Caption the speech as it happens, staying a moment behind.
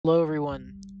Hello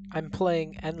everyone, I'm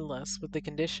playing Endless with the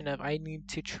condition of I need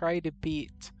to try to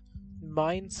beat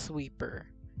Minesweeper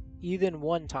even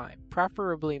one time,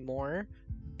 preferably more,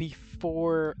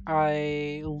 before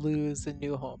I lose a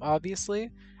new home. Obviously,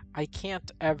 I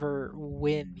can't ever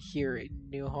win here in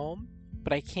New Home,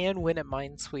 but I can win at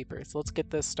Minesweeper, so let's get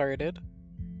this started.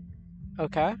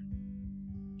 Okay,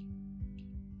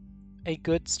 a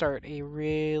good start, a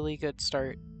really good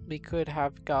start. We could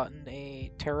have gotten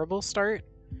a terrible start,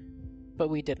 but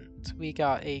we didn't. We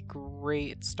got a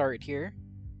great start here.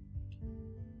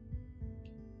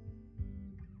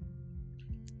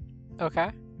 Okay.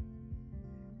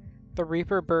 The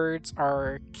Reaper birds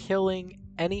are killing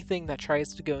anything that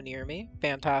tries to go near me.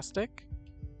 Fantastic.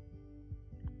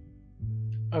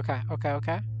 Okay.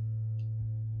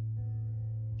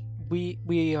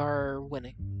 We are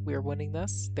winning. We are winning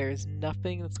this. There's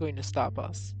nothing that's going to stop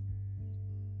us.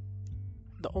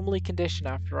 The only condition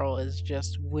after all is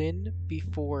just win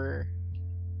before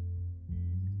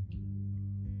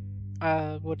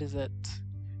what is it?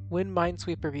 Win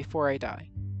Minesweeper before I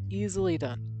die. Easily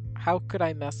done. How could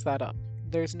I mess that up?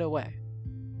 There's no way.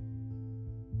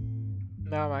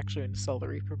 Now I'm actually going to sell the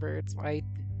Reaper birds. I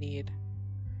need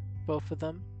both of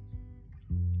them.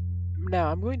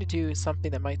 Now I'm going to do something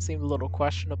that might seem a little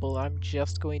questionable. I'm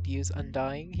just going to use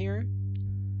Undying here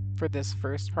for this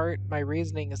first part. My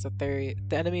reasoning is that the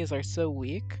enemies are so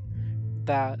weak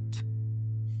that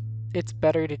it's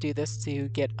better to do this to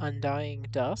get Undying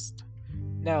Dust.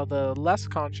 Now the less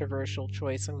controversial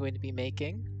choice I'm going to be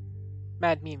making,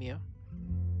 Mad Mew.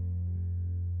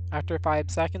 After 5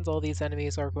 seconds, all these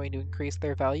enemies are going to increase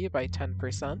their value by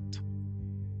 10%.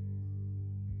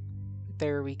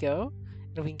 There we go.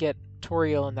 And if we can get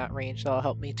Toriel in that range, that'll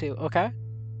help me too. Okay.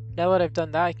 Now that I've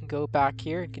done that, I can go back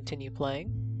here and continue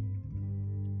playing.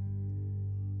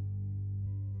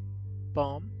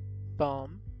 Bomb.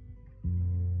 Bomb.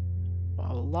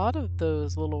 A lot of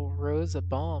those little rows of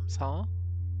bombs, huh?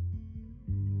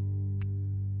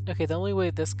 Okay, the only way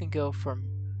this can go from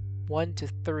 1 to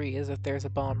 3 is if there's a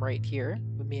bomb right here,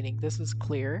 meaning this is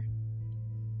clear.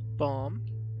 Bomb.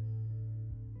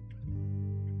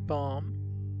 Bomb.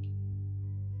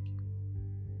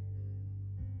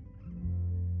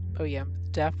 Oh yeah,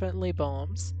 definitely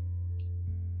bombs.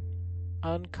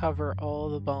 Uncover all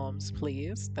the bombs,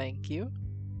 please. Thank you.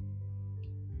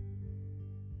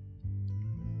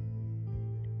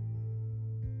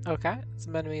 Okay,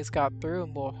 some enemies got through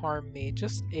and will harm me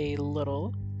just a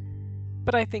little,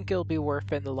 but I think it'll be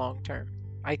worth it in the long term.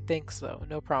 I think so.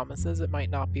 No promises. It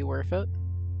might not be worth it.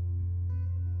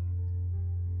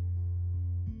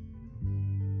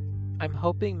 I'm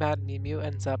hoping Mad Mew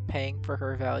ends up paying for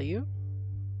her value,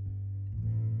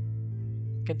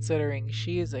 considering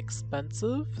she is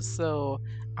expensive, so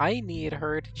I need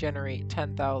her to generate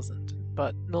 10,000,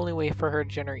 but the only way for her to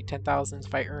generate 10,000 is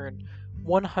if I earn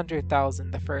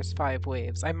 100,000 the first 5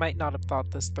 waves. I might not have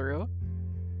thought this through.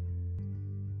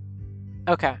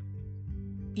 Okay.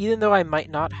 Even though I might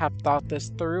not have thought this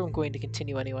through, I'm going to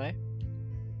continue anyway.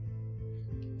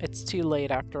 It's too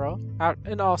late after all.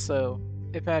 And also,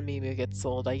 if Mad Mew gets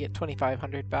sold, I get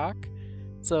 2,500 back.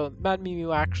 So Mad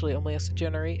Mew actually only has to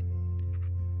generate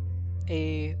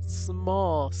a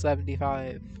small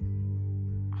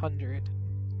 7,500.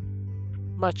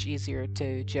 Much easier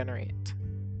to generate.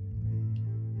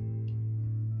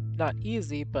 Not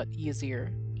easy, but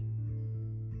easier.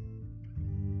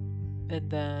 And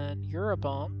then you're a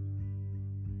bomb.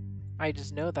 I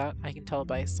just know that. I can tell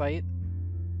by sight.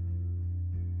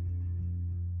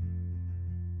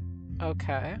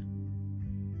 Okay.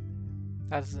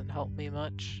 That doesn't help me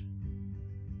much.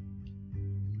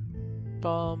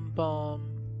 Bomb, bomb.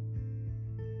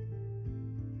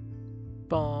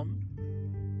 Bomb.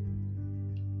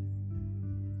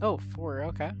 Oh, 4,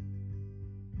 okay.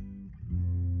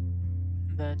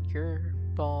 And then your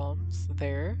bombs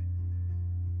there.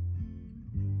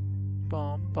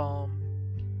 Bomb, bomb,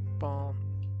 bomb.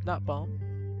 Not bomb.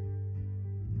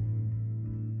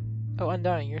 Oh,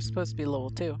 Undying, you're supposed to be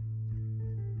level 2.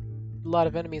 A lot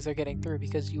of enemies are getting through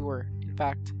because you were, in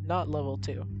fact, not level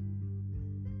 2.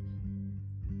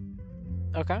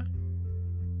 Okay.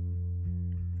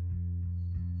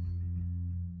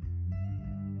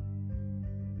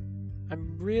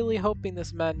 I'm really hoping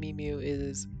this Mad Mew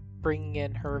is bringing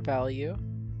in her value.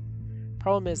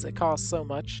 Problem is it costs so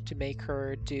much to make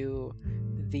her do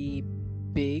the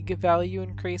big value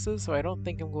increases, so I don't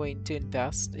think I'm going to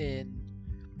invest in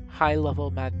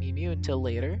high-level Mad Mew until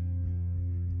later.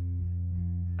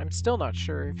 I'm still not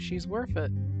sure if she's worth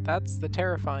it. That's the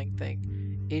terrifying thing.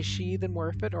 Is she even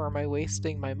worth it, or am I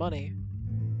wasting my money?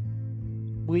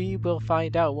 We will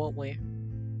find out, won't we?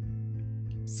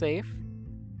 Safe.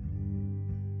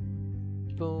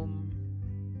 Boom.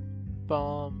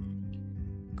 Bomb.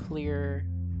 Clear.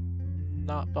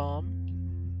 Not bomb.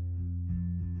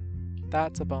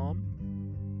 That's a bomb.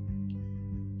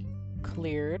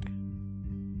 Cleared.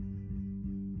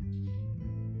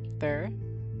 There.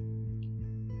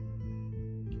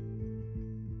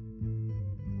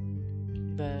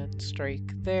 Then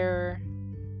strike there.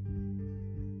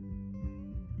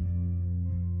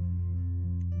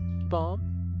 Bomb.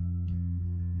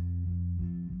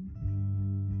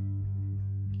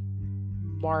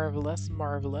 Marvelous,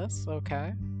 marvelous.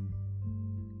 Okay.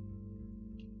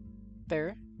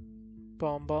 There.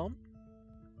 Bomb, bomb.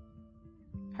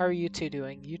 How are you two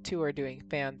doing? You two are doing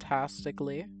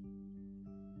fantastically.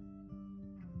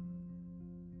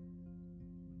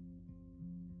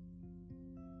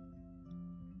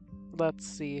 Let's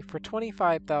see. For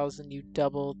 25,000, you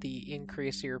double the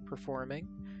increase you're performing.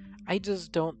 I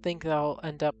just don't think that'll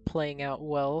end up playing out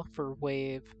well for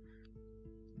wave.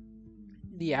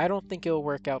 Yeah, I don't think it'll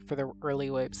work out for the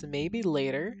early waves. Maybe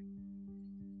later.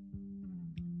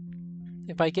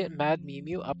 If I get Mad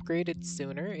Mew upgraded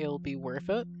sooner, it'll be worth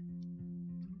it.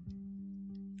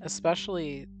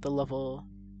 Especially the level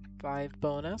 5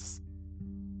 bonus.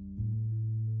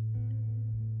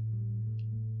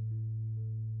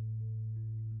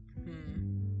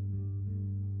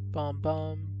 Bomb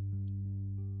bomb.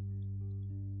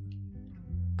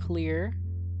 Clear.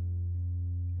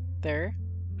 There.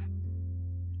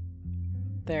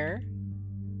 There.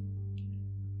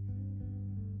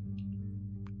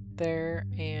 There,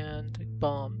 and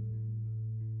bomb.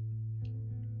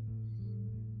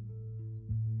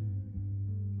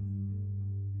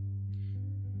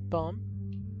 Bomb.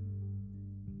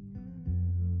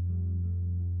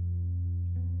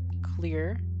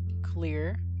 Clear.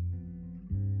 Clear.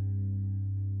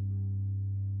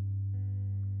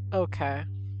 Okay.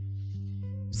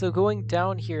 So going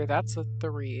down here, that's a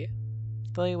 3.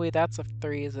 The only way that's a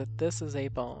 3 is that this is a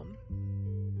bomb.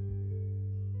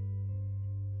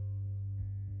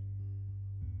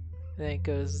 And then it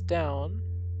goes down,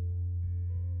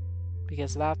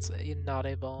 because that's not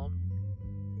a bomb.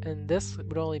 And this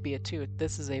would only be a 2.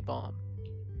 This is a bomb.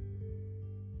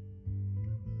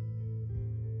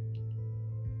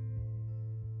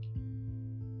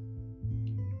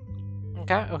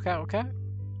 Okay, okay, okay.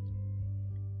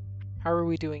 How are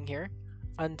we doing here?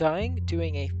 Undying,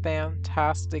 doing a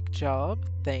fantastic job.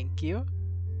 Thank you.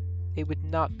 It would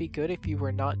not be good if you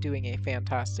were not doing a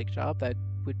fantastic job. That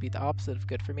would be the opposite of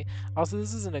good for me. Also,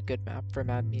 this isn't a good map for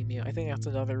Mad Mew. I think that's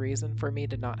another reason for me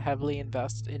to not heavily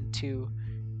invest into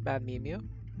Mad Mew.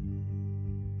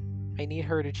 I need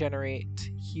her to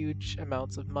generate huge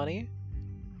amounts of money.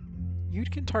 You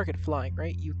can target flying,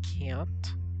 right? You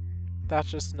can't. That's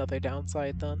just another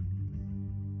downside then.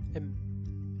 It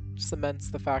cements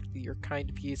the fact that you're kind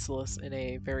of useless in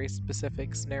a very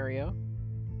specific scenario.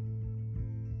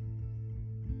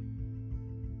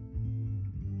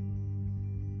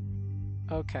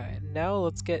 Okay, now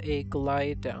let's get a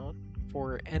glide down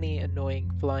for any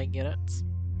annoying flying units.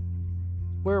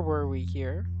 Where were we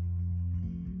here?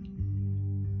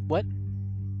 What?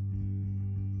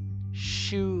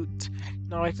 Shoot!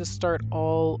 Now I have to start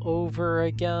all over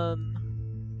again.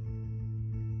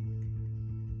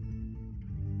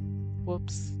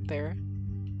 Whoops, there.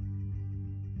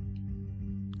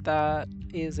 That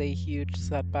is a huge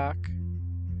setback.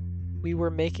 We were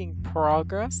making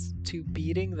progress to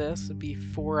beating this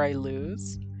before I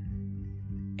lose.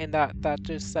 And that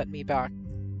just set me back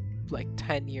like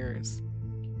 10 years.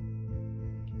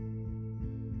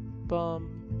 Bum.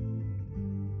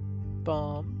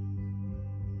 Bum.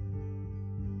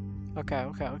 Okay,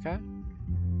 okay, okay.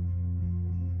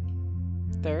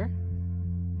 There.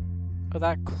 Oh,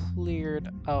 that cleared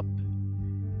up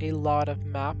a lot of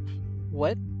map.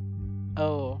 What?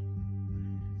 Oh.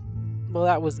 Well,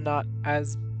 that was not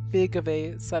as big of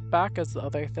a setback as the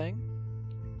other thing.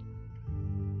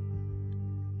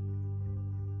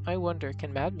 I wonder,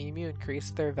 can Mad Mew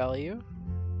increase their value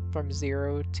from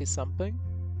 0 to something?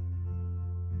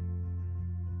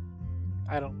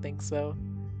 I don't think so.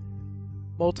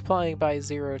 Multiplying by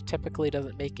 0 typically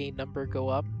doesn't make a number go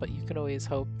up, but you can always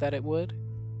hope that it would,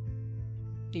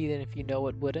 even if you know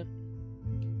it wouldn't.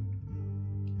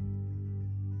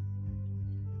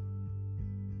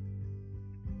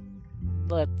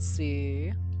 Let's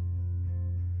see.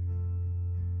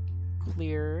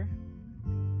 Clear.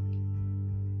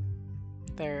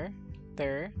 There.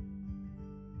 There.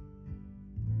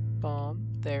 Bomb.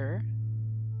 There.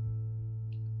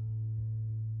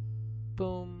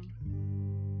 Boom.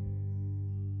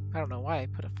 I don't know why I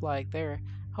put a flag there.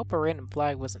 I hope a random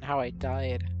flag wasn't how I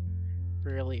died.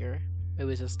 earlier. It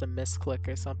was just a misclick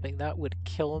or something. That would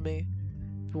kill me.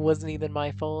 It wasn't even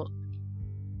my fault.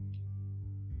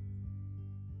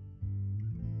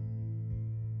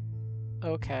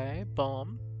 Okay,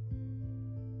 bomb.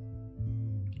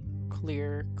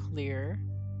 Clear, clear.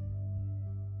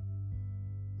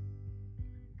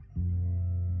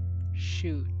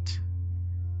 Shoot.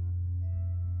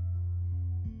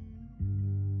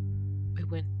 We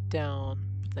went down,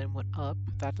 but then went up.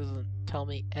 That doesn't tell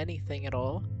me anything at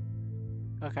all.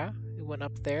 Okay, it went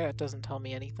up there. That doesn't tell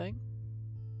me anything.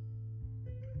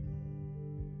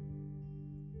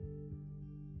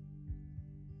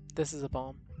 This is a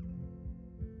bomb.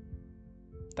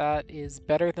 That is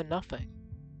better than nothing.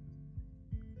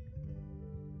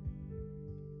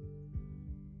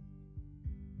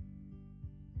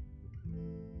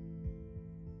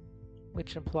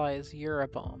 Which implies you're a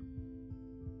bomb.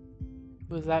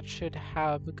 Well, that should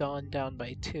have gone down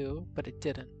by 2, but it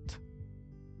didn't.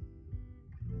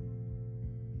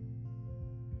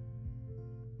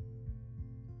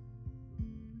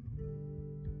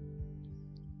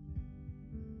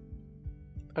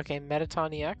 Okay,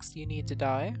 Mettaton EX, you need to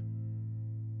die.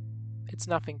 It's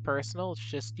nothing personal, it's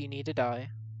just you need to die.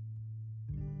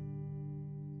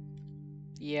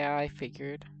 Yeah, I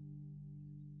figured.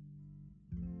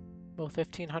 Will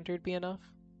 1500 be enough?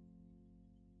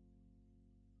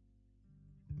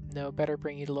 No, better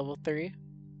bring you to level 3.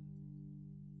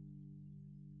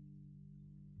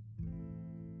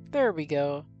 There we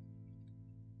go.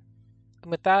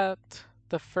 And with that,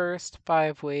 the first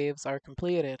 5 waves are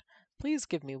completed. Please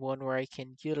give me one where I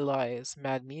can utilize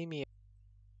Mad Mew.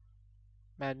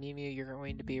 Mad Mew, you're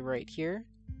going to be right here.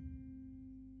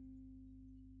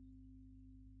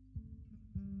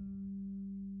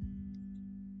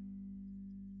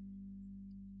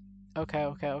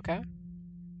 Okay.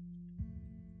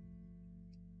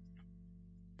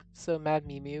 So Mad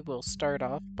Mew will start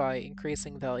off by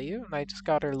increasing value, and I just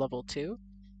got her level 2,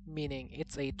 meaning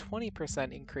it's a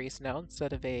 20% increase now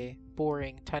instead of a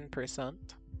boring 10%.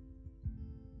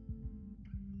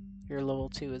 You're level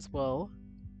 2 as well.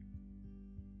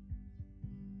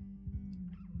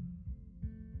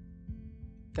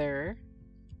 There.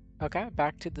 Okay,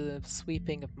 back to the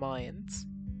sweeping of mines.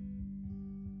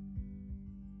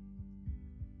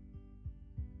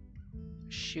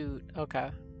 Shoot,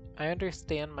 okay. I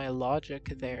understand my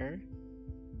logic there.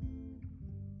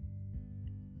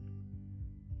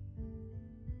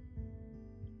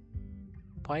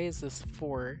 Why is this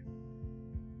 4?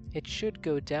 It should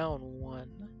go down 1.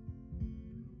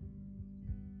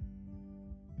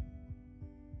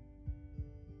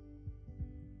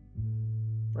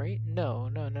 Right? No.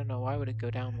 Why would it go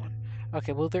down 1?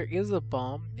 Okay, well there is a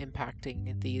bomb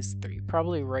impacting these 3.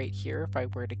 Probably right here if I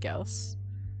were to guess.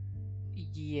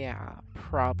 Yeah,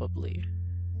 probably.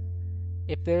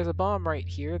 If there's a bomb right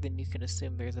here, then you can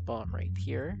assume there's a bomb right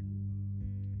here.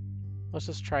 Let's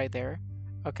just try there.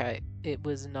 Okay, it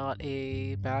was not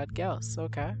a bad guess.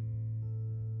 Okay.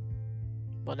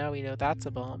 Well, now we know that's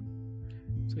a bomb.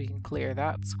 So we can clear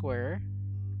that square.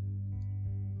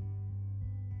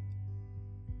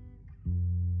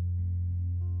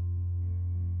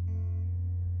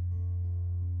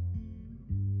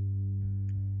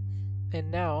 And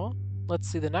now, let's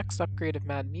see, the next upgrade of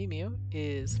Mad Mew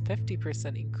is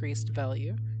 50% increased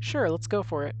value. Sure, let's go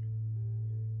for it.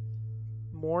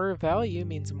 More value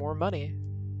means more money.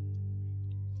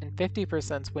 And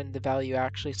 50% is when the value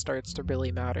actually starts to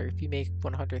really matter. If you make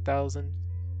 100,000,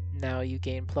 now you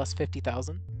gain plus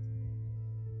 50,000.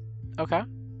 Okay.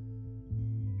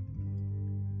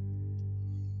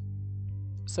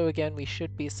 So again, we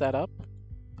should be set up,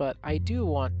 but I do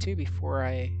want to, before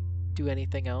I do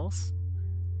anything else,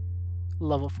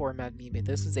 level 4 Mad Mew.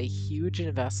 This is a huge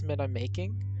investment I'm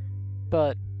making,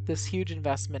 but this huge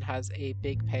investment has a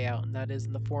big payout, and that is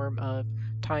in the form of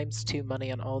 ×2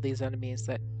 money on all these enemies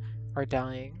that are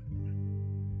dying.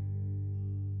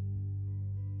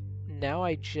 Now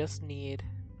I just need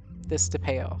this to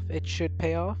pay off. It should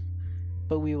pay off,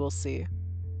 but we will see.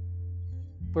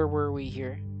 Where were we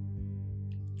here?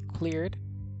 Cleared.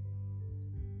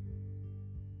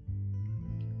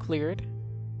 Cleared.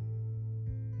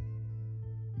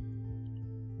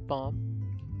 Bomb.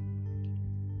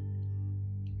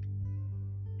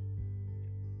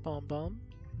 Bomb.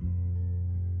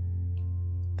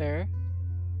 There.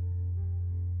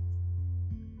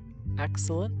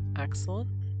 Excellent.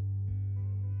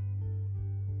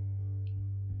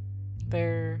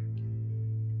 There.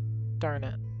 Darn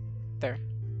it. There.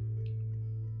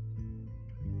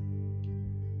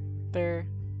 There.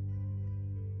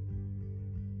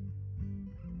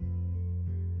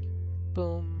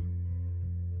 Boom.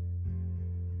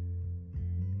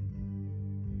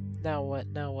 Now what?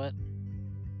 Now what?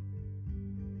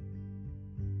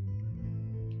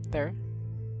 There.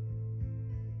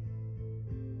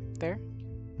 There.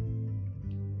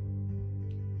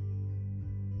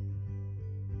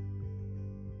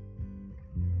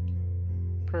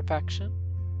 Perfection.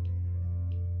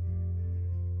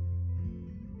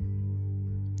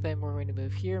 Then we're going to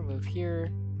move here, move here.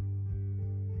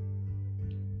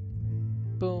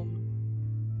 Boom.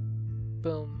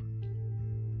 Boom.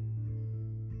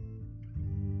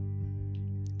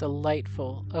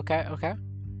 Delightful. Okay, okay.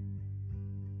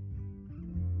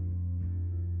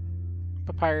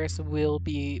 Papyrus will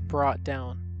be brought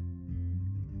down.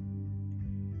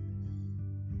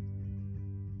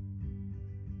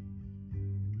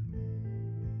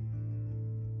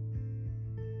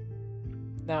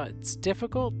 Now, it's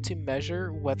difficult to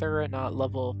measure whether or not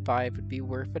level 5 would be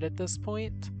worth it at this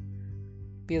point,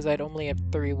 because I'd only have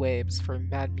 3 waves for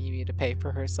Mad Mimi to pay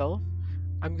for herself.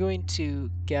 I'm going to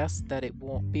guess that it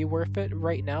won't be worth it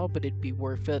right now, but it'd be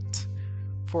worth it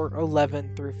for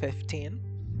 11 through 15.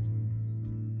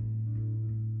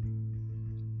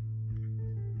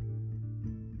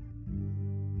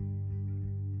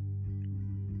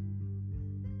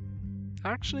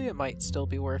 Actually, it might still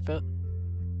be worth it.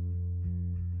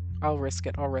 I'll risk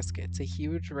it, I'll risk it. It's a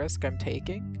huge risk I'm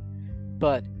taking,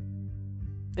 but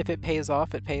if it pays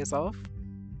off, it pays off.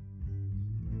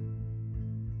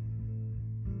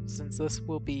 Since this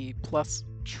will be plus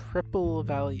triple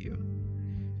value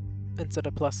instead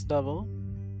of plus double.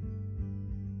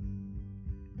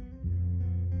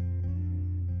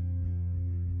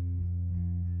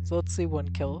 So let's see one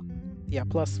kill. Yeah,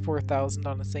 plus 4,000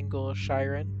 on a single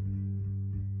Shiren.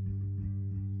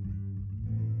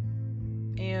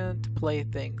 And to play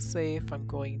things safe, I'm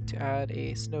going to add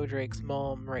a Snowdrake's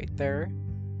Mom right there.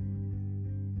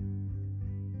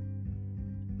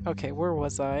 Okay, where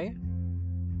was I?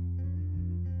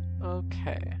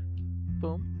 Okay.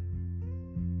 Boom.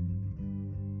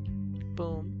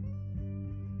 Boom.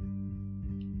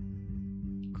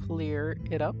 Clear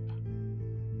it up.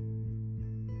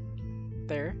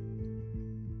 There.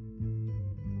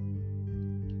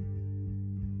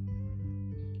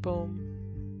 Boom.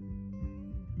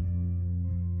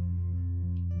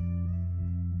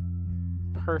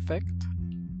 Perfect.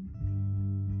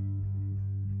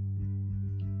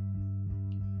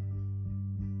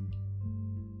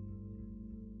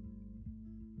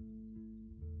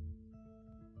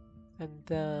 And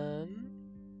then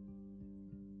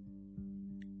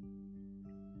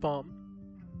bum,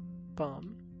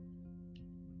 bum.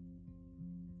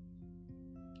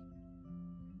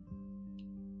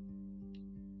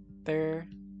 There,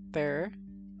 there.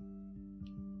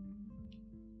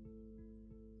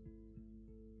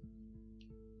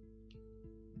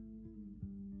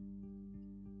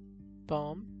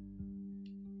 Bum.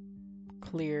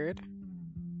 Cleared.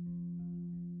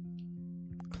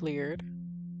 Cleared.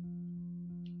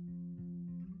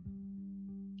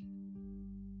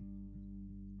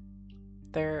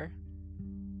 There.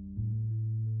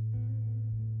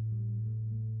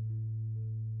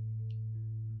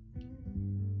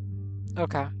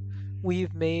 Okay.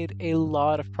 We've made a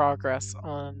lot of progress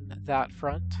on that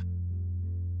front.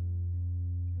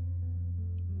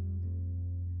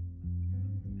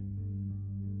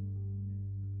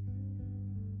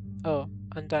 Oh,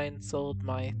 Undyne sold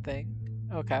my thing.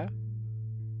 Okay.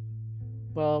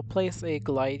 Well, place a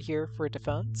glide here for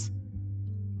defense.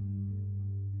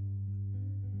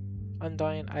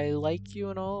 Undyne, I like you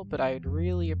and all, but I'd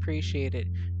really appreciate it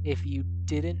if you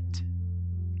didn't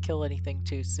kill anything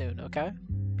too soon, okay?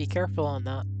 Be careful on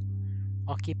that.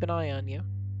 I'll keep an eye on you.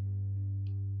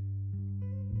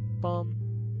 Bum.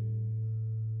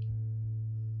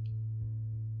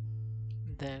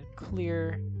 Then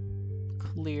clear,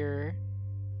 clear.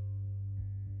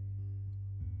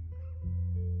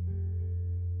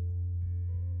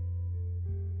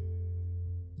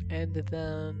 And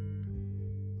then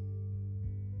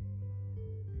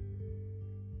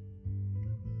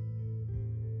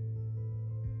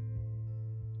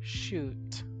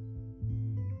shoot.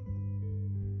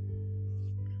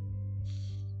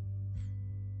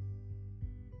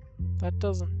 That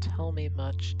doesn't tell me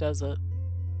much, does it?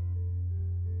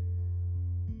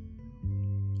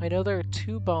 I know there are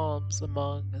 2 bombs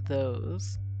among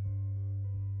those.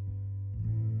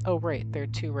 Oh right, there are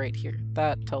 2 right here.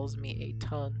 That tells me a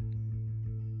ton.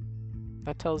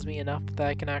 That tells me enough that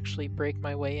I can actually break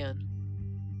my way in.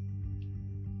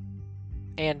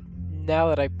 And now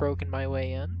that I've broken my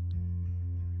way in,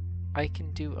 I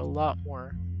can do a lot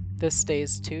more. This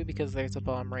stays too because there's a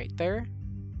bomb right there.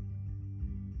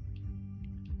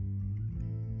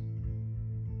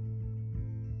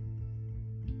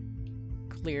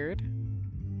 cleared.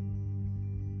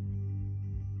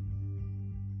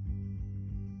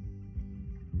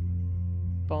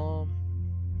 Bomb.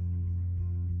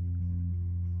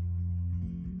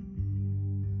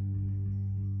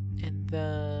 And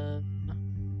then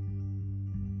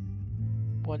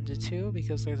 1 to 2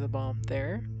 because there's a bomb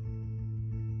there.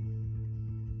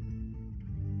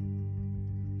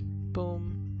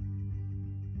 Boom.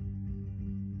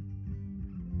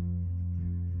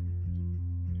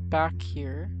 Back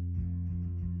here.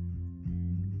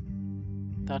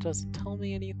 That doesn't tell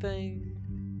me anything.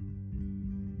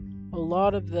 A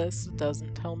lot of this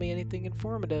doesn't tell me anything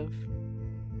informative.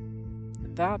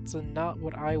 And that's not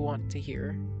what I want to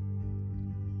hear.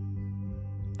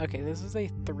 Okay, this is a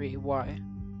 3. Why?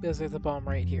 Because there's a bomb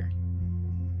right here.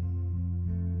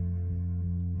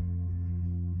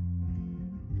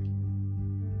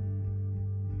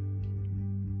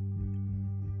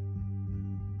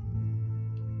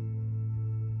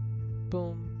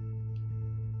 Boom.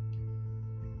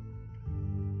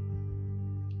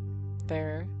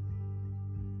 There.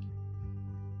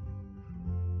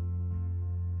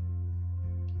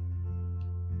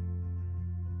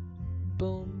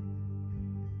 Boom.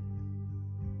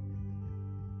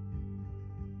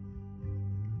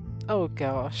 Oh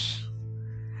gosh.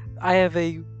 I have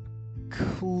a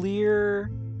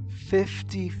clear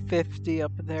 50-50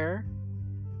 up there.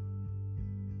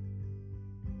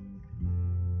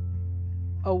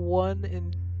 A 1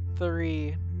 and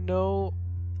 3. No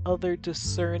other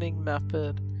discerning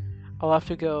method. I'll have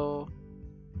to go...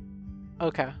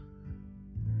 Okay.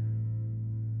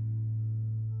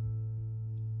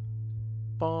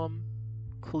 Bomb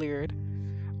cleared.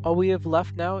 All we have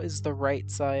left now is the right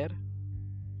side.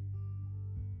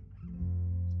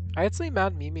 I'd say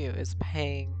Mad Mimu is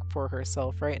paying for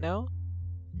herself right now.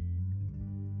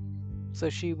 So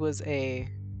she was a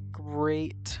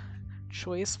great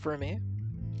choice for me.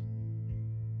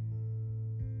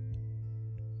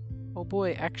 Oh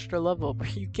boy, extra level,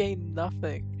 but you gain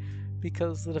nothing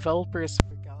because the developers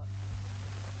forgot.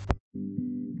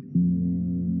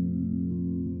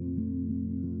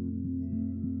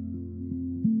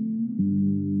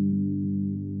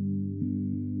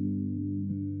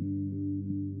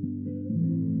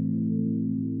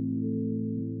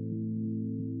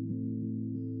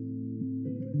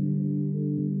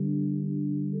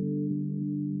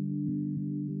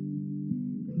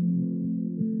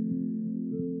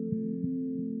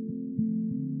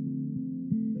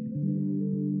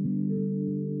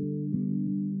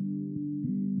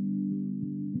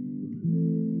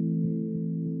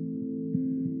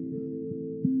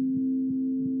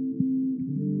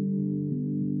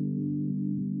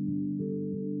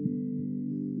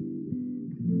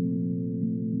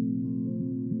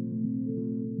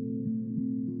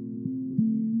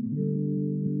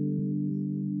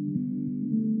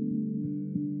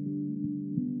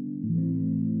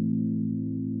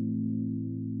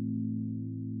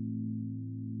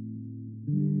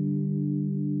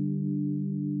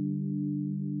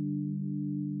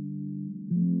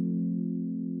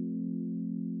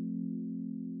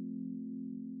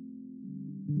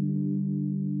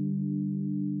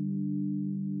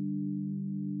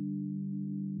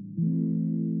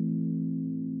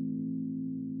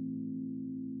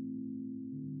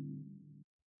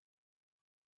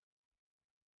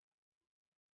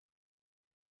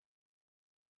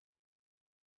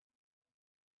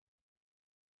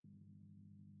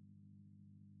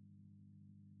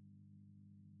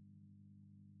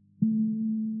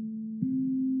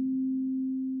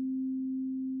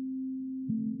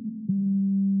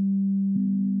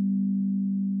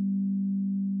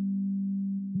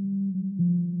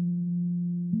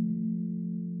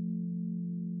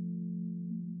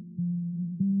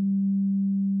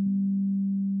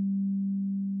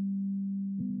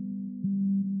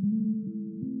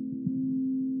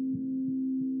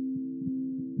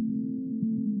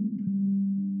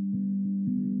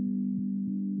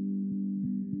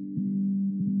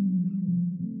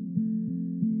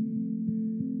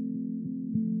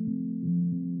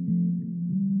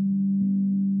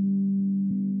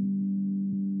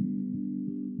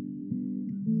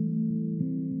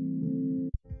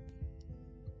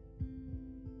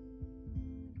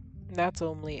 That's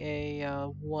only a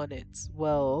 1 as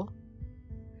well.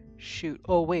 Shoot.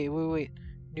 Oh, wait.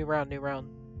 New round, new round.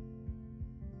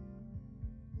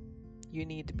 You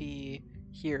need to be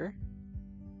here.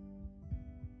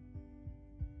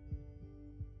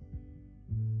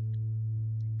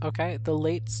 Okay, the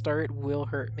late start will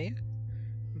hurt me,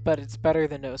 but it's better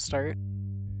than no start.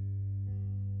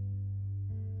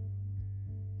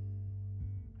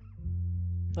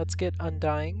 Let's get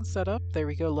Undying set up. There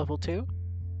we go, level 2.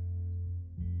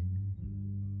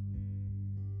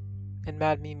 And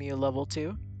Mad Mew level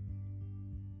 2.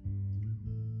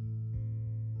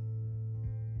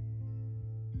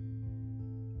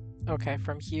 Okay,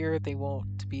 from here they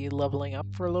won't be leveling up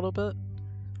for a little bit.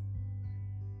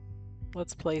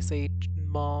 Let's place a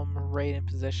mom right in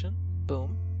position.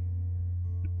 Boom.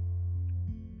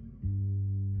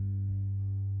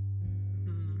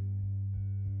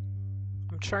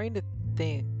 I'm trying to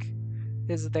think.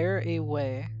 Is there a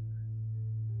way?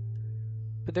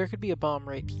 But there could be a bomb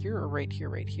right here or right here,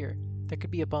 right here. There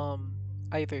could be a bomb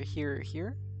either here or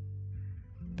here.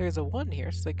 There's a 1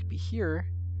 here, so it could be here,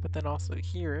 but then also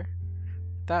here.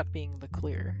 That being the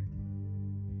clear.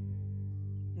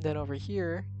 Then over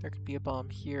here, there could be a bomb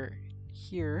here,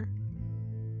 here,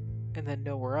 and then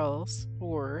nowhere else.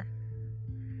 Or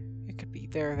it could be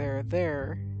there, there,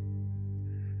 there.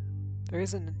 There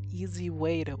isn't an easy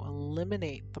way to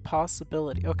eliminate the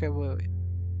possibility. Okay, wait.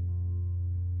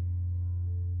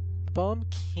 The bomb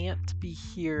can't be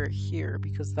here, here,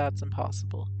 because that's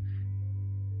impossible.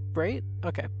 Right?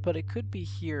 Okay, but it could be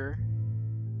here.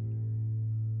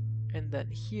 And then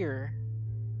here.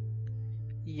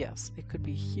 Yes, it could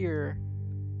be here.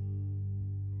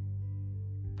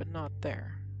 But not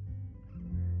there.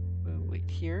 Wait,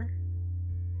 here?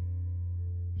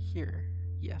 Here.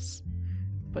 Yes.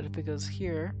 But if it goes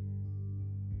here,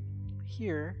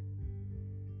 here,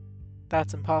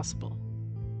 that's impossible.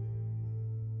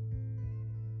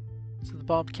 So the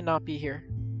bomb cannot be here.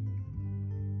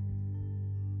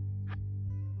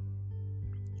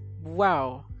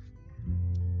 Wow.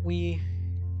 We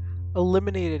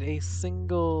eliminated a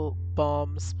single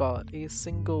bomb spot, a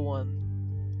single one.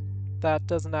 That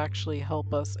doesn't actually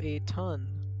help us a ton.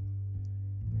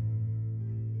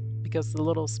 Because the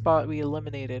little spot we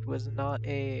eliminated was not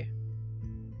a...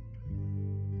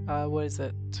 what is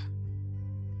it?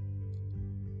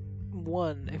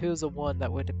 1. If it was a 1, that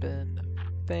would have been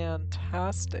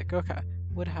fantastic. Okay,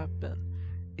 would have been.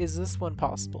 Is this one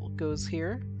possible? Goes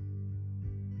here.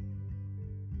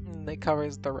 And it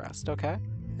covers the rest, okay?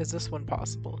 Is this one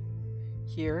possible?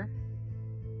 Here.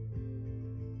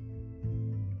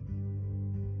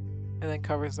 And then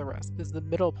covers the rest. Is the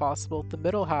middle possible? If the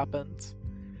middle happens,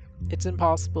 it's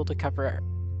impossible to cover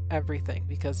everything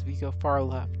because if you go far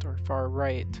left or far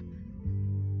right.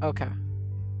 Okay.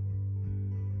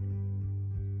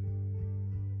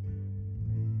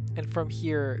 And from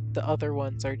here, the other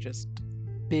ones are just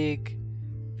big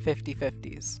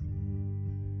 50-50s.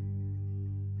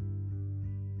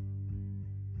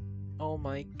 Oh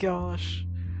my gosh.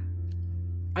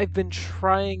 I've been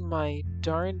trying my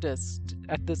darndest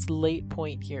at this late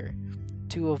point here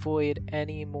to avoid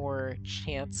any more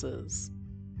chances.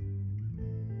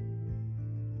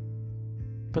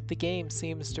 But the game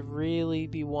seems to really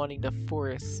be wanting to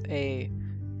force a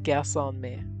guess on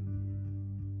me.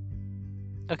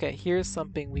 Okay, here's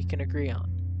something we can agree on.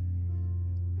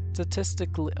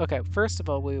 Statistically, okay, first of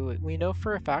all, we know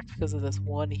for a fact because of this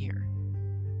 1 here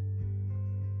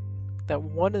that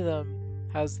one of them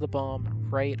has the bomb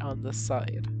right on the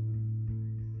side.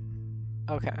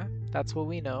 Okay, that's what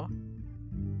we know.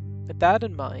 With that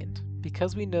in mind,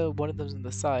 because we know one of them's on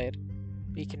the side,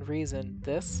 we can reason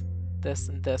this, this,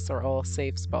 and this are all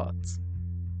safe spots.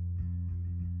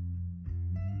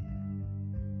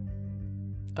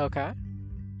 Okay.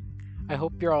 I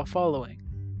hope you're all following.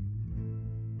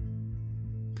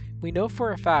 We know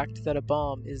for a fact that a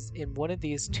bomb is in one of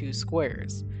these 2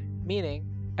 squares, meaning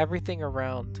everything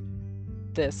around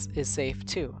this is safe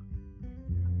too.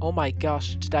 Oh my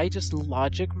gosh, did I just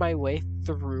logic my way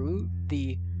through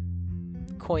the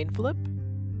coin flip?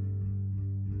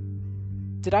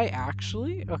 Did I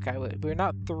actually? Okay, wait, we're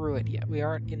not through it yet. We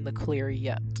aren't in the clear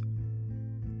yet.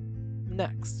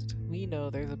 Next, we know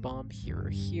there's a bomb here or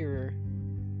here.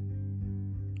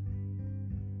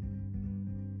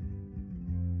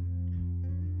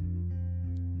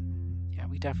 Yeah,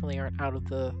 we definitely aren't out of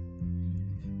the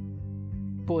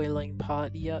boiling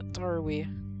pot yet, are we?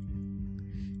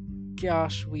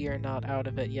 Gosh, we are not out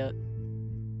of it yet.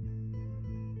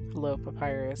 Hello,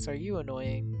 Papyrus, are you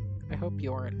annoying? I hope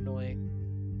you aren't annoying.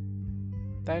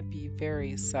 That'd be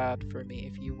very sad for me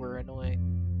if you were annoying.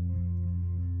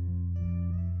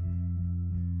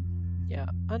 Yeah,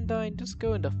 Undyne, just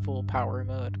go into full power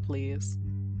mode, please.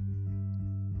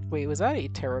 Wait, was that a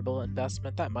terrible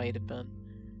investment? That might have been.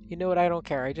 You know what, I don't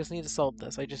care. I just need to solve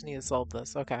this. I just need to solve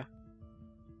this. Okay.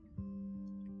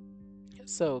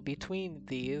 So, between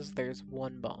these, there's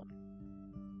 1 bomb.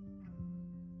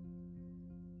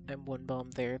 And 1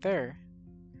 bomb there.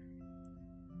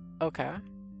 Okay.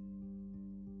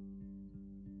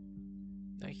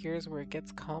 Now here's where it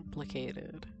gets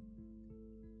complicated.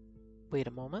 Wait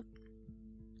a moment.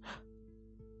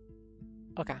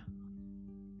 Okay.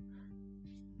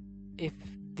 If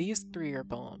these three are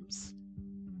bombs,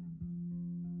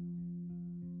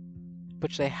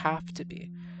 which they have to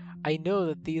be, I know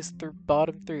that these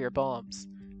bottom three are bombs.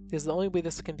 Because the only way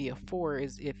this can be a 4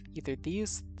 is if either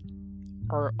these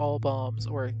are all bombs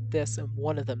or this and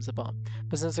one of them's a bomb.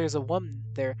 But since there's a 1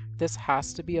 there, this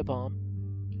has to be a bomb,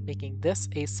 making this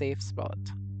a safe spot.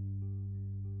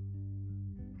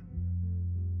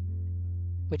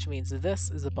 Which means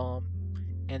this is a bomb,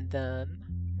 and then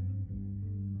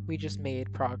we just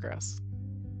made progress.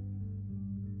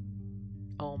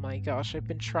 Oh my gosh, I've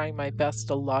been trying my best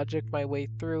to logic my way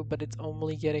through, but it's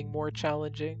only getting more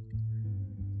challenging.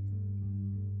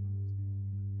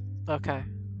 Okay,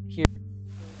 here.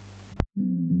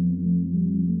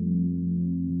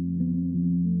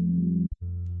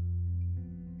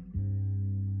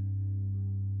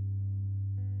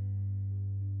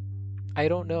 I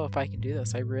don't know if I can do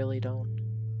this, I really don't.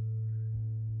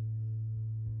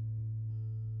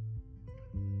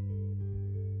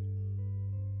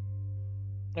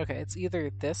 Okay, it's either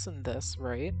this and this,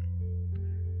 right?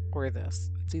 Or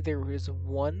this. It's either there's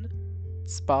one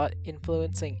spot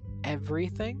influencing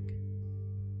everything,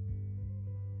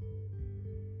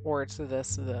 or it's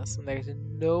this, and there's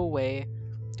no way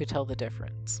to tell the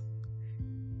difference.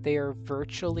 They are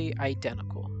virtually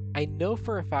identical. I know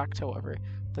for a fact, however,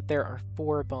 that there are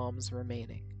 4 bombs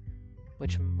remaining,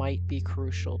 which might be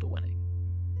crucial to winning.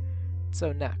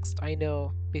 So next, I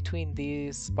know between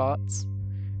these spots,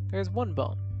 there's 1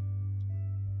 bomb.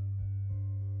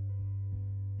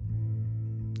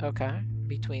 Okay,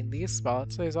 between these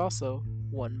spots, there's also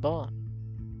 1 bomb.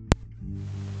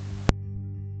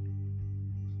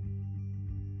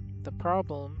 The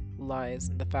problem lies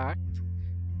in the fact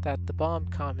that the bomb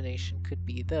combination could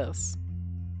be this,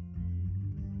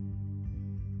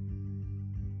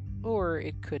 or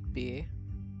it could be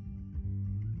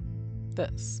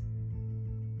this.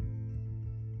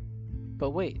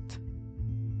 But wait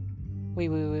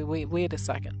a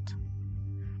second.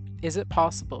 Is it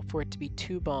possible for it to be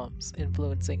 2 bombs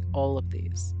influencing all of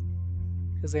these?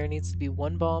 Because there needs to be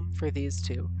 1 bomb for these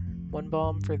 2, 1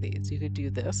 bomb for these. You could do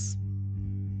this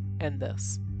and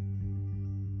this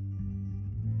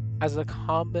as a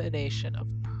combination of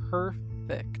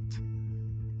perfect,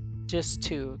 just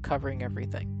 2 covering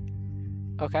everything.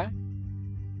 Okay?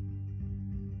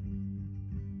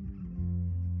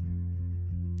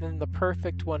 Then the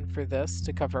perfect one for this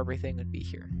to cover everything would be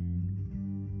here.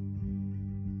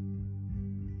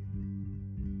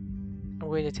 I'm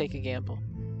going to take a gamble.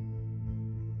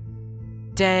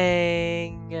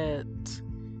 Dang it.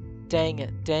 Dang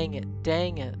it, dang it,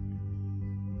 dang it.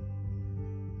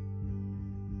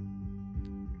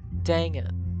 Dang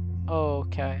it.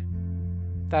 Okay.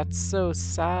 That's so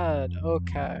sad.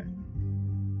 Okay.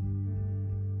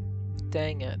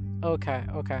 Dang it. Okay,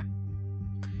 okay.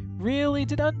 Really?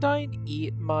 Did Undyne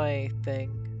eat my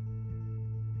thing?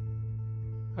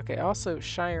 Okay, also,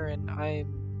 Shiren,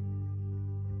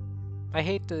 I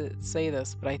hate to say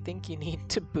this, but I think you need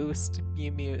to boost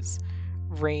Mew Mew's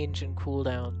range and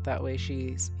cooldown. That way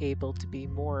she's able to be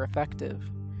more effective.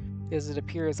 Because it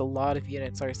appears a lot of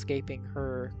units are escaping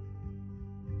her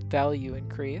value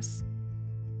increase.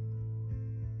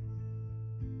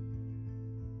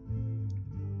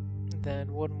 And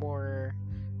then one more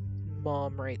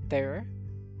mom right there.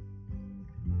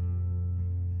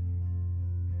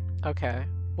 Okay.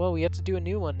 Well, we have to do a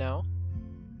new one now.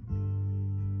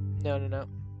 No, no, no.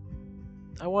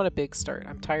 I want a big start.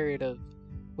 I'm tired of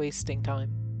wasting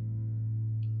time.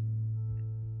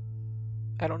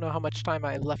 I don't know how much time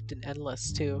I left in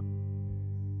Endless, too.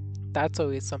 That's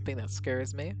always something that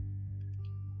scares me.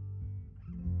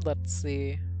 Let's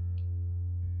see.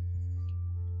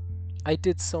 I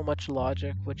did so much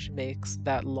logic, which makes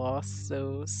that loss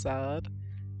so sad.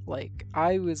 Like,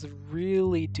 I was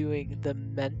really doing the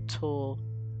mental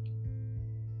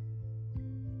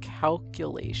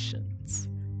calculations,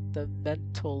 the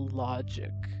mental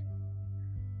logic,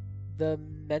 the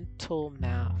mental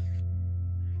math.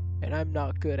 And I'm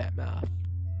not good at math.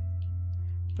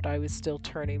 But I was still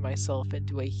turning myself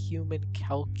into a human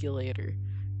calculator,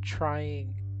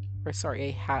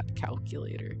 a hat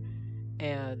calculator.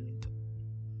 And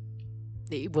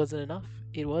it wasn't enough.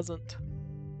 It wasn't.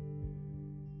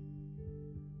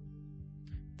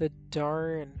 The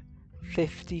darn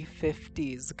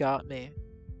 50/50s got me.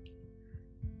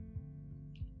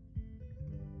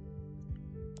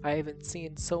 I haven't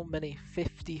seen so many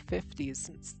 50/50s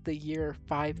since the year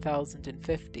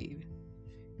 5050.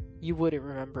 You wouldn't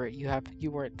remember it.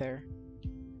 You weren't there.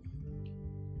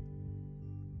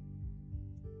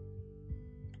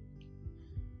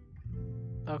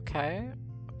 Okay.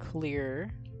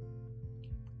 Clear.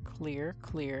 Clear,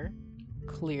 clear,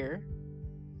 clear.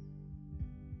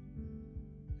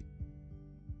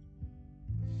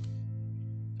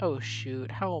 Oh shoot,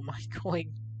 how am I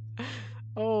going?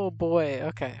 Oh boy,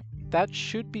 okay. That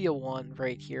should be a 1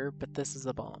 right here, but this is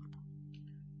a bomb.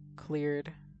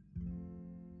 Cleared.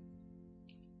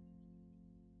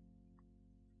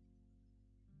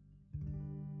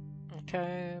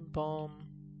 Okay, bomb.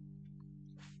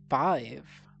 5.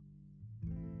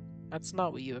 That's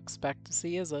not what you expect to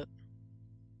see, is it?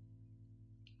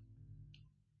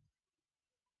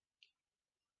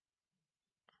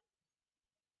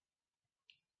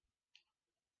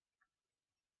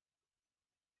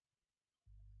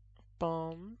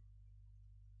 Bomb.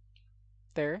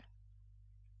 There.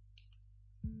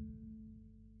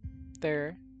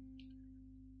 There.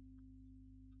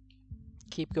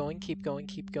 Keep going, keep going,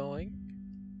 keep going.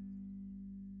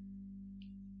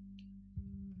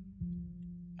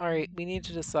 Alright, we need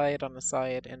to decide on a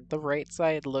side, and the right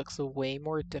side looks way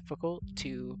more difficult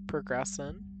to progress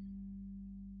in.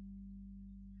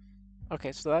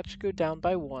 Okay, so that should go down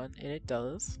by 1, and it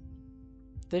does.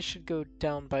 This should go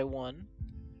down by 1,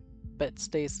 but it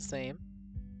stays the same.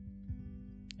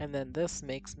 And then this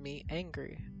makes me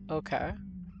angry. Okay.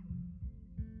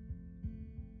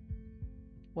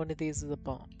 One of these is a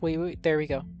bomb. Wait, there we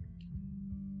go.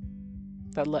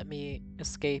 That let me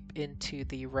escape into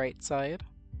the right side.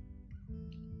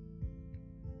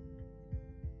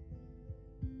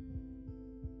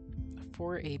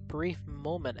 For a brief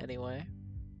moment, anyway.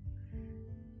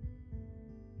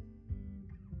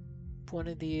 One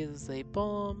of these is a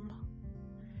bomb.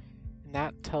 And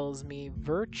that tells me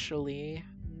virtually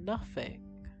nothing.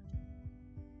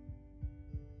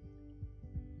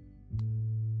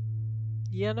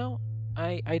 You know,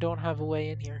 I don't have a way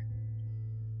in here.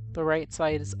 The right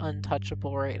side is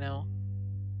untouchable right now.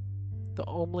 The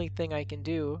only thing I can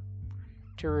do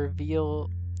to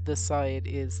reveal the side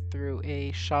is through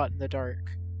a shot in the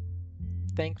dark.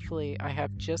 Thankfully, I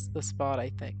have just the spot, I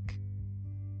think.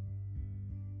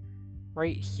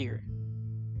 Right here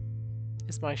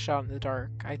is my shot in the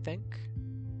dark, I think.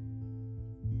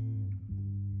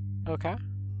 Okay.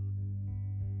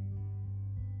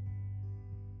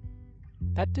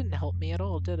 That didn't help me at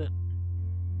all, did it?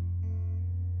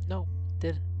 No,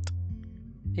 didn't.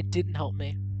 It didn't help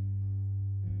me.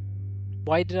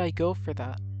 Why did I go for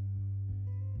that?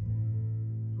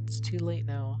 It's too late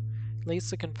now. At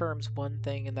least it confirms one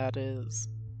thing, and that is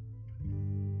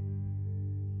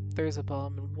there's a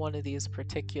bomb in one of these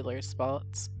particular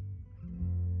spots.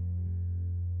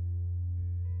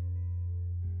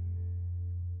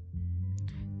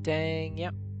 Dang,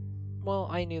 yep. Well,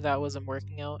 I knew that wasn't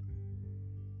working out.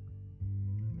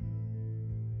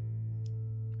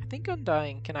 I think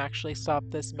Undying can actually stop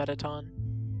this Metaton.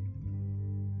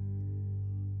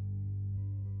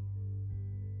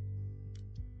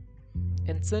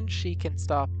 And since she can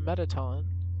stop Metaton,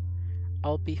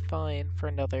 I'll be fine for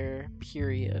another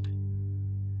period.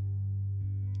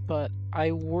 But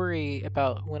I worry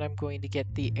about when I'm going to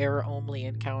get the air-only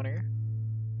encounter.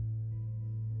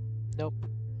 Nope.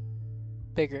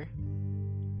 Bigger.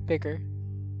 Bigger.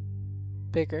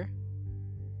 Bigger.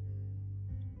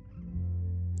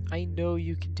 I know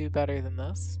you can do better than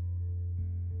this.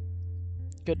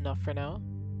 Good enough for now.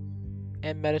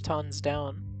 And Metaton's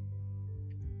down.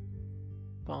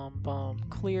 Bomb, bomb,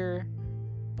 clear.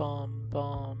 Bomb,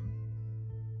 bomb.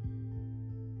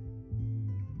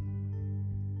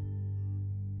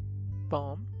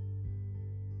 Bomb.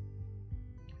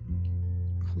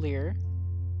 Clear.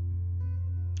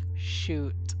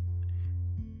 Shoot.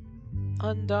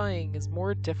 Undying is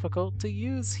more difficult to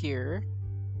use here.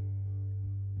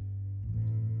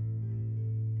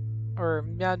 Or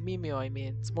Mad Mimio, I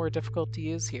mean. It's more difficult to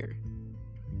use here.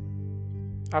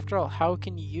 After all, how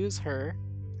can you use her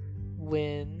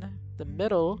when the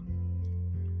middle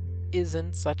is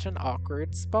in such an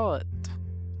awkward spot?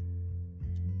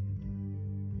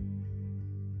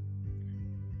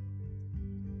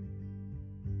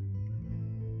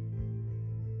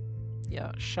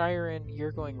 Yeah, Shiren,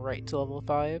 you're going right to level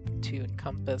 5 to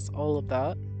encompass all of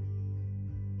that.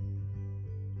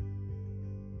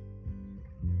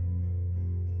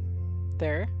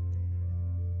 There.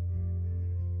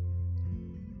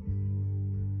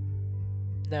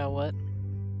 Now what?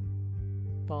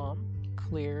 Bomb.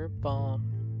 Clear. Bomb.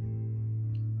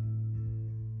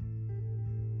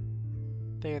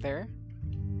 There, there.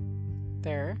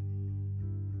 There.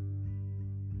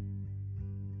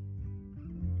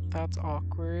 That's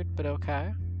awkward, but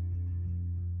okay.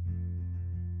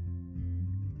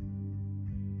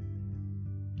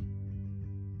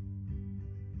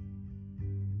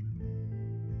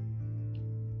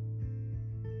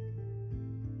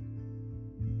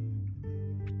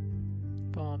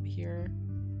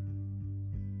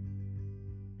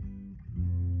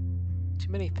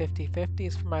 Too many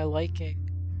 50-50s for my liking.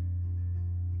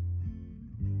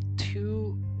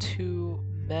 Too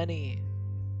many.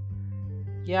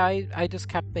 Yeah, I just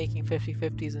kept making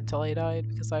 50-50s until I died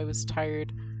because I was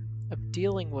tired of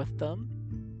dealing with them.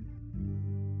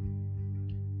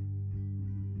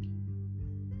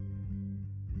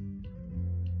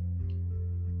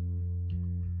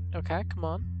 Okay, come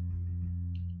on.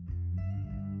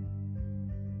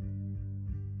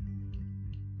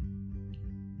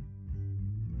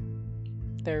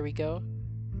 There we go.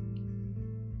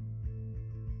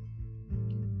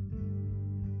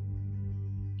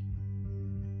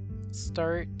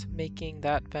 Start making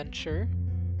that venture.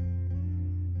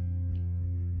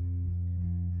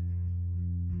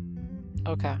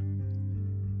 Okay.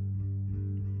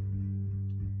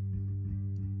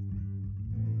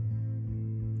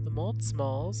 The mold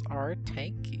smalls are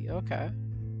tanky. Okay.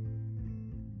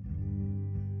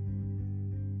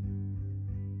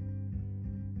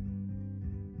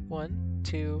 One,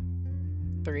 two,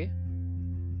 three.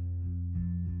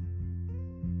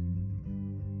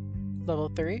 Level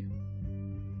 3.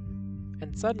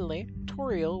 And suddenly,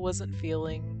 Toriel wasn't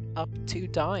feeling up to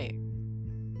dying.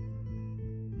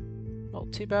 Well,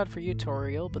 too bad for you,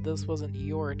 Toriel, but this wasn't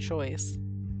your choice.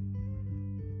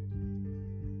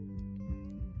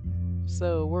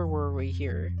 So, where were we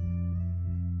here?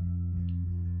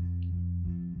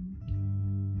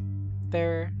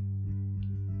 There.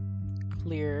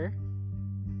 Clear.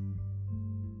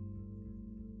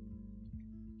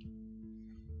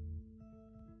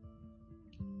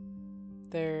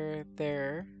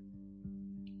 There.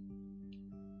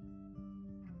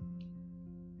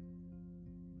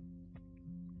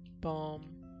 Bomb.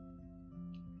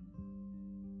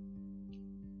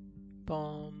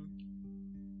 Bomb.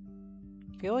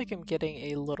 I feel like I'm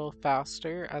getting a little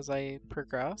faster as I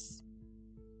progress,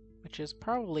 which is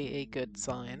probably a good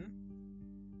sign.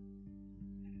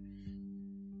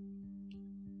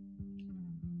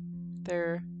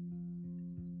 There.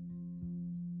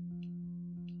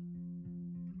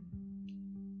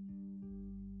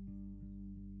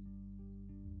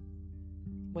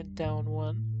 Went down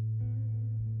one.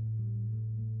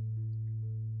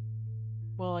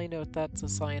 Well, I know what that's a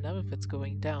sign of if it's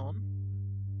going down.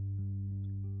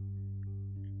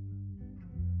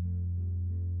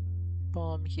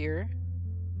 Bomb here.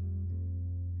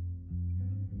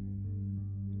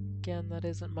 Again, that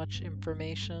isn't much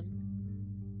information.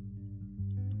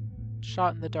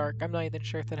 Shot in the dark. I'm not even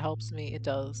sure if that helps me. It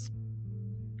does.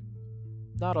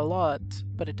 Not a lot,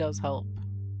 but it does help.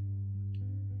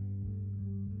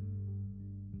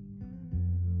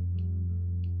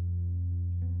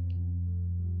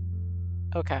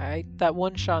 Okay, that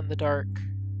one shot in the dark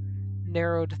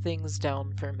narrowed things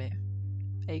down for me.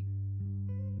 A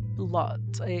lot,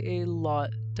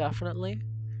 definitely,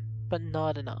 but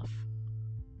not enough.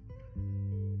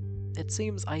 It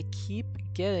seems I keep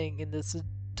getting in this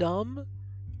dumb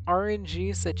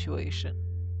RNG situation.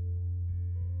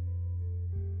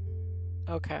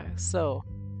 Okay, so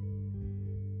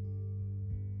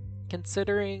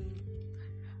considering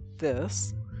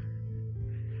this,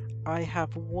 I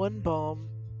have one bomb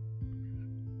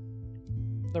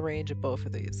the range of both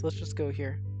of these. Let's just go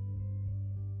here.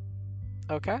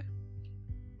 Okay.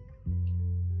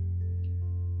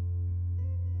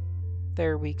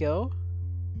 There we go.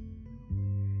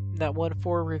 That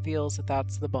 1-4 reveals that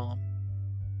that's the bomb.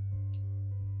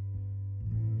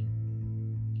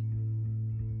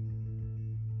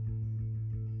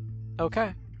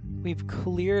 Okay. We've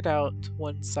cleared out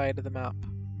one side of the map.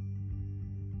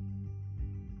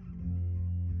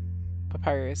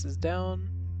 Papyrus is down.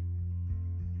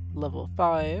 Level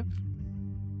 5.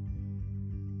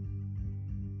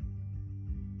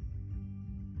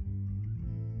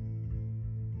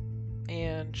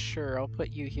 And sure, I'll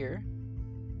put you here.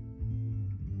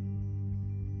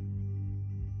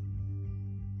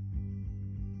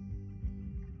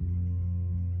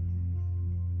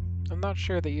 I'm not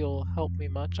sure that you'll help me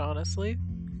much, honestly.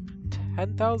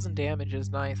 10,000 damage is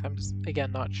nice. I'm just,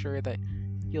 again, not sure that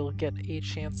you'll get a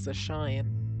chance to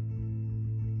shine.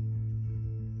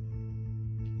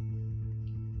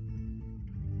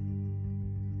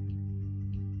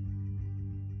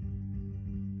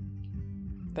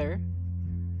 There.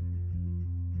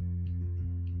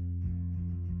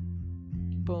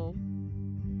 Boom.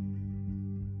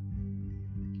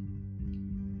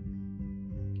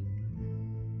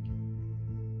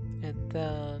 And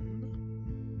then...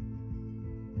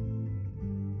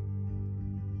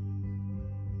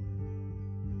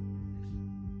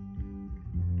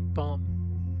 Boom.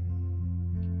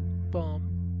 Boom.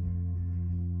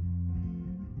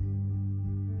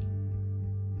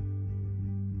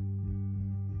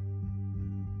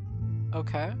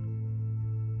 Okay.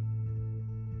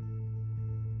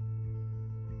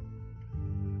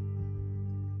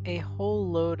 A whole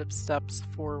load of steps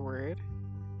forward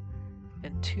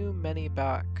and too many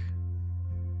back.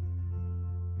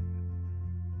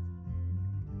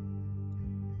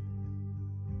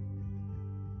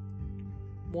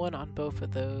 One on both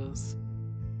of those.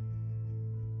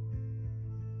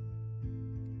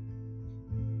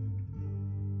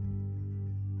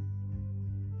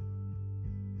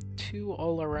 Two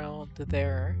all around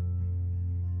there.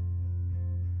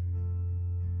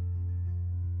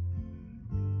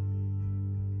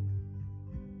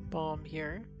 Bomb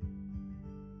here.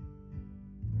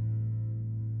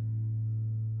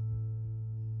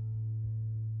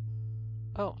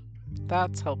 Oh,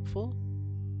 that's helpful.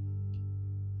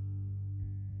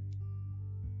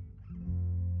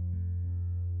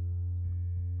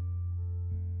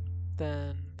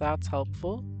 Then that's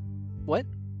helpful. What?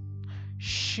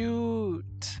 Shoot!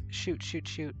 Shoot, shoot,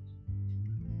 shoot.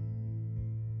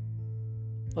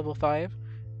 Level 5.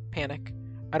 Panic.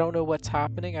 I don't know what's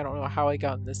happening. I don't know how I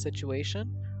got in this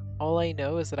situation. All I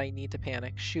know is that I need to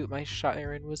panic. Shoot, my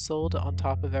Shiren was sold on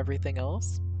top of everything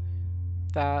else.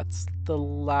 That's the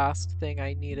last thing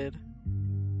I needed.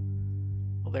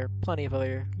 Well, there are plenty of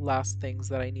other last things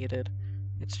that I needed.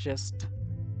 It's just...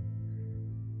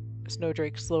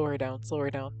 Snowdrake, slow her down, slow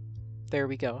her down. There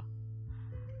we go.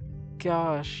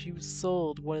 Gosh, you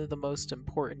sold one of the most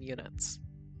important units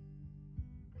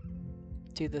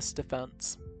to this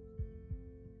defense.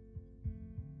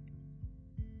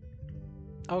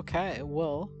 Okay,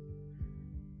 well,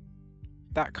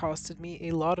 that costed me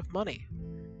a lot of money.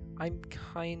 I'm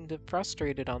kind of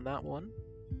frustrated on that one.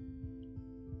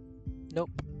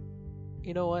 Nope.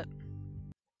 You know what?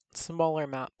 Smaller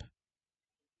map.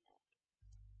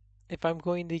 If I'm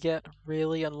going to get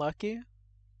really unlucky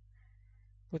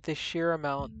with the sheer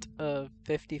amount of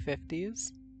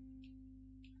 50/50s,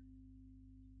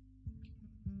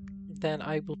 then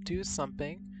I will do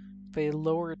something with a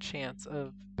lower chance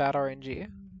of bad RNG.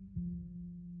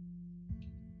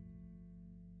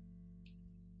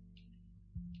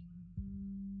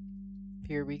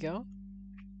 Here we go.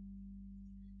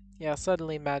 Yeah,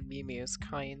 suddenly Mad Mimi is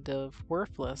kind of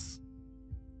worthless.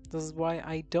 This is why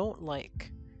I don't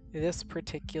like this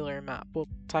particular map. Well,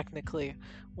 technically,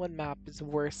 one map is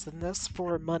worse than this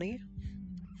for money.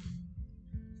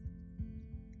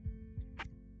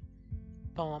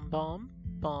 Bomb, bomb,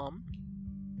 bomb.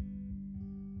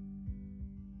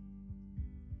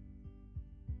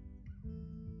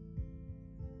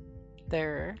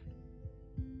 There.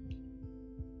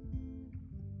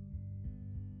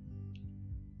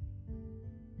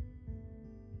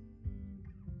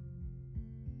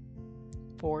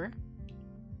 Four.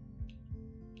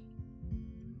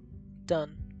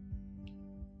 Done.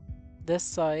 This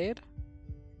side.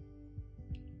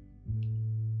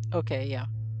 Okay, yeah.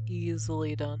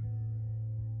 Easily done.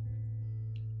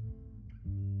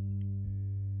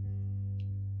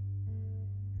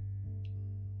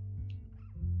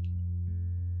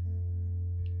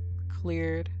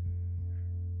 Cleared.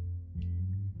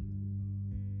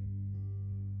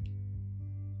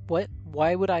 What?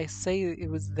 Why would I say it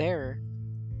was there?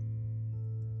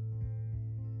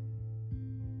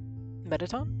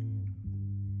 Metaton?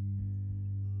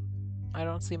 I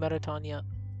don't see Metaton yet.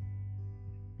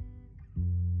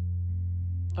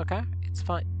 Okay, it's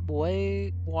fine.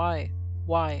 Wait, why?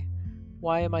 Why?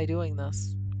 Why am I doing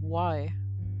this? Why?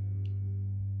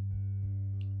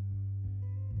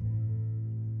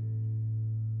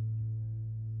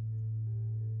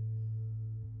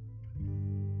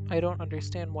 I don't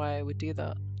understand why I would do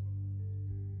that.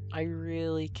 I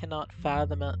really cannot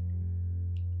fathom it.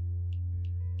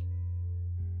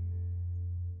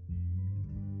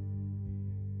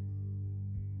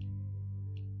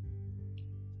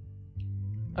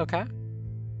 Okay.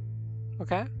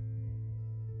 Okay.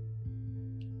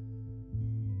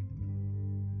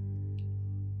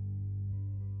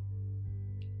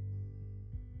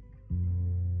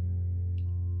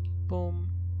 Boom.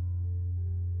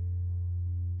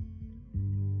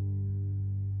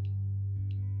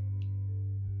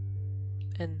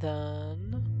 And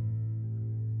then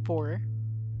 4.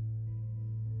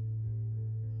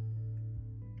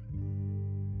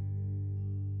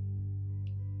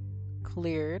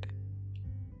 Cleared.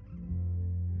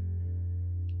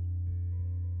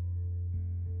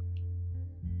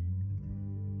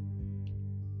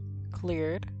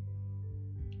 Cleared.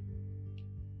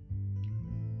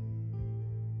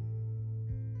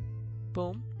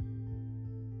 Boom.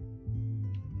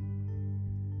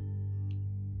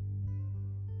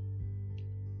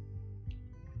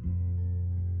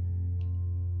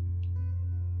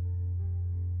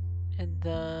 And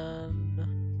then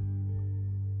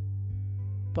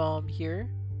bomb here.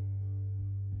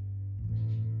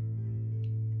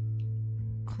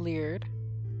 Cleared.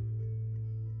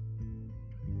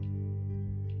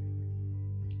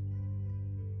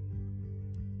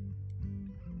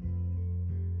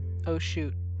 Oh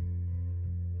shoot.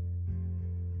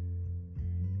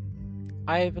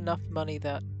 I have enough money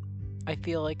that I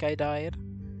feel like I died,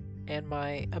 and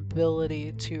my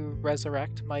ability to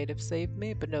resurrect might have saved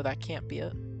me, but no, that can't be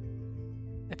it.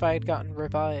 If I had gotten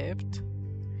revived,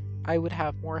 I would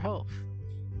have more health.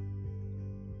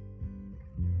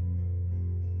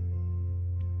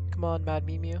 Come on, Mad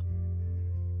Mew.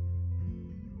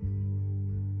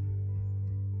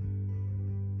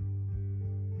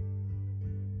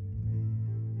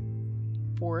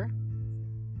 4.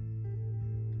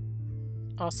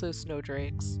 Also,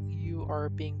 Snowdrakes, you are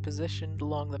being positioned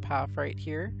along the path right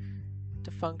here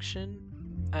to function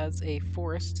as a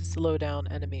force to slow down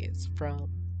enemies from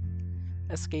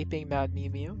escaping Mad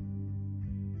Mew.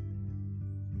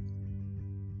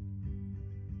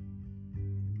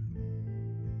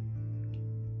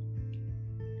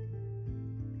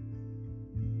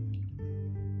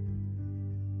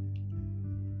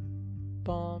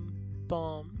 Bomb,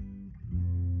 bomb.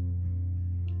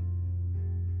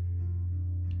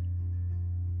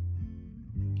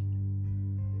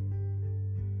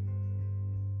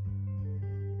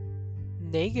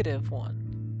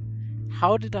 -1.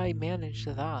 How did I manage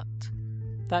that?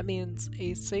 That means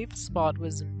a safe spot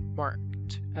was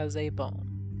marked as a bomb.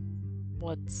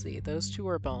 Let's see, those two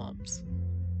are bombs.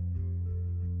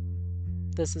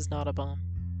 This is not a bomb.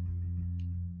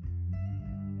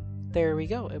 There we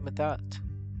go, and with that,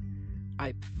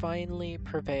 I finally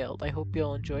prevailed. I hope you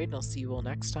all enjoyed, and I'll see you all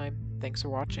next time. Thanks for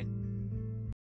watching.